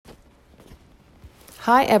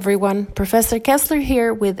Hi everyone, Professor Kessler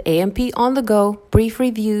here with AMP on the Go, brief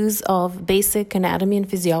reviews of basic anatomy and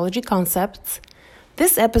physiology concepts.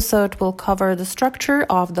 This episode will cover the structure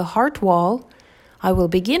of the heart wall. I will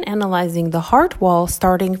begin analyzing the heart wall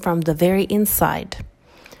starting from the very inside.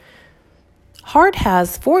 Heart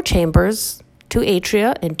has 4 chambers, 2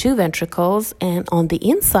 atria and 2 ventricles, and on the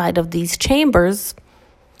inside of these chambers,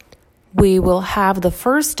 we will have the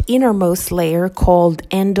first innermost layer called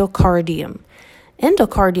endocardium.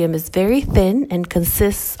 Endocardium is very thin and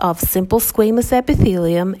consists of simple squamous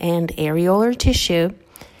epithelium and areolar tissue.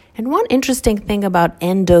 And one interesting thing about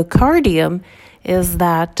endocardium is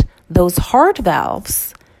that those heart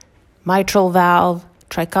valves, mitral valve,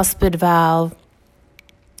 tricuspid valve,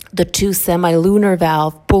 the 2 semilunar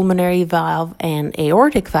valve, pulmonary valve, and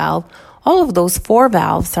aortic valve, all of those 4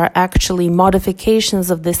 valves are actually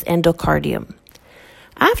modifications of this endocardium.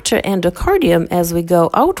 After endocardium, as we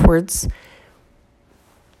go outwards,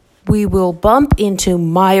 we will bump into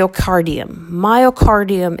myocardium.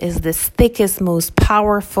 Myocardium is this thickest, most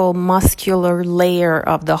powerful muscular layer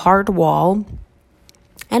of the heart wall,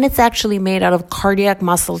 and it's actually made out of cardiac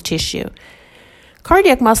muscle tissue.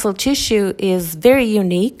 Cardiac muscle tissue is very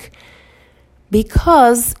unique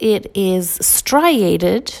because it is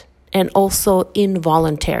striated and also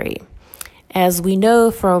involuntary. As we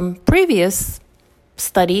know from previous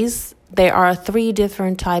studies, there are 3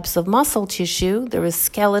 different types of muscle tissue. There is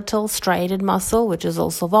skeletal striated muscle, which is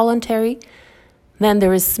also voluntary. Then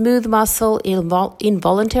there is smooth muscle,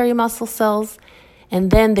 involuntary muscle cells.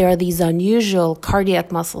 And then there are these unusual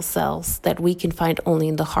cardiac muscle cells that we can find only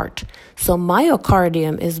in the heart. So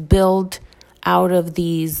myocardium is built out of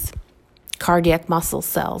these cardiac muscle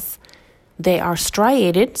cells. They are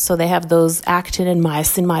striated, so they have those actin and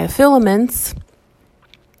myosin myofilaments.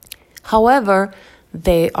 However,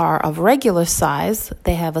 they are of regular size.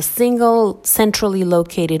 They have a single centrally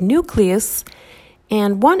located nucleus.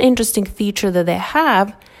 And one interesting feature that they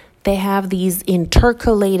have these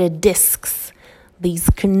intercalated discs, these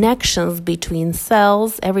connections between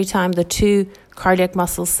cells. Every time the 2 cardiac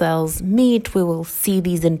muscle cells meet, we will see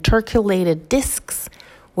these intercalated discs,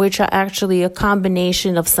 which are actually a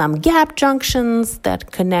combination of some gap junctions that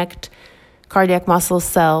connect cardiac muscle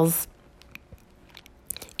cells,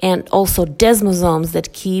 and also desmosomes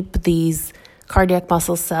that keep these cardiac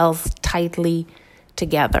muscle cells tightly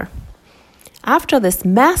together. After this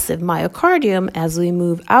massive myocardium, as we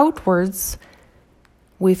move outwards,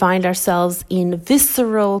 we find ourselves in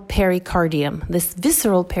visceral pericardium. This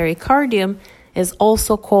visceral pericardium is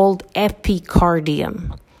also called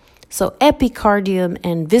epicardium. So epicardium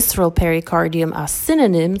and visceral pericardium are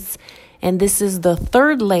synonyms, and this is the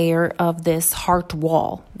 3rd layer of this heart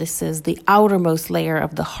wall. This is the outermost layer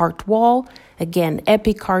of the heart wall. Again,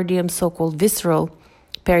 epicardium, so-called visceral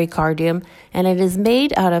pericardium, and it is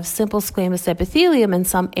made out of simple squamous epithelium and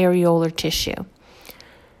some areolar tissue.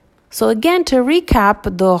 So again, to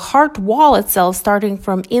recap, the heart wall itself, starting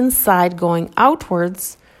from inside going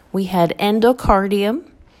outwards, we had endocardium.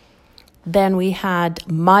 Then we had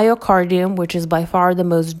myocardium, which is by far the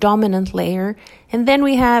most dominant layer. And then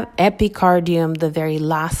we have epicardium, the very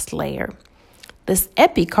last layer. This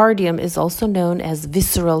epicardium is also known as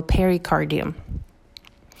visceral pericardium.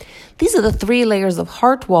 These are the 3 layers of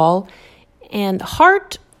heart wall. And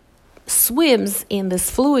heart swims in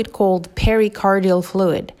this fluid called pericardial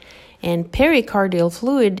fluid. And pericardial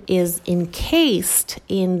fluid is encased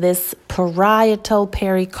in this parietal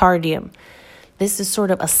pericardium. This is sort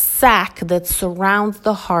of a sac that surrounds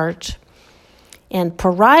the heart. And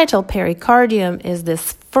parietal pericardium is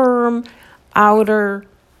this firm outer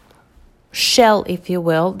shell, if you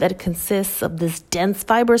will, that consists of this dense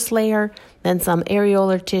fibrous layer, then some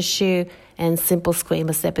areolar tissue, and simple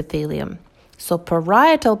squamous epithelium. So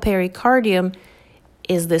parietal pericardium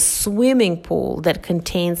is this swimming pool that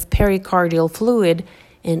contains pericardial fluid,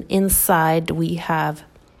 and inside we have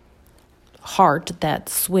heart that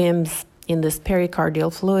swims in this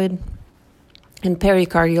pericardial fluid. And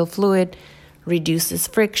pericardial fluid reduces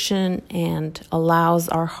friction and allows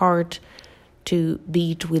our heart to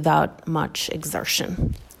beat without much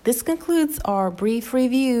exertion. This concludes our brief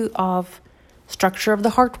review of structure of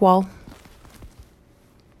the heart wall.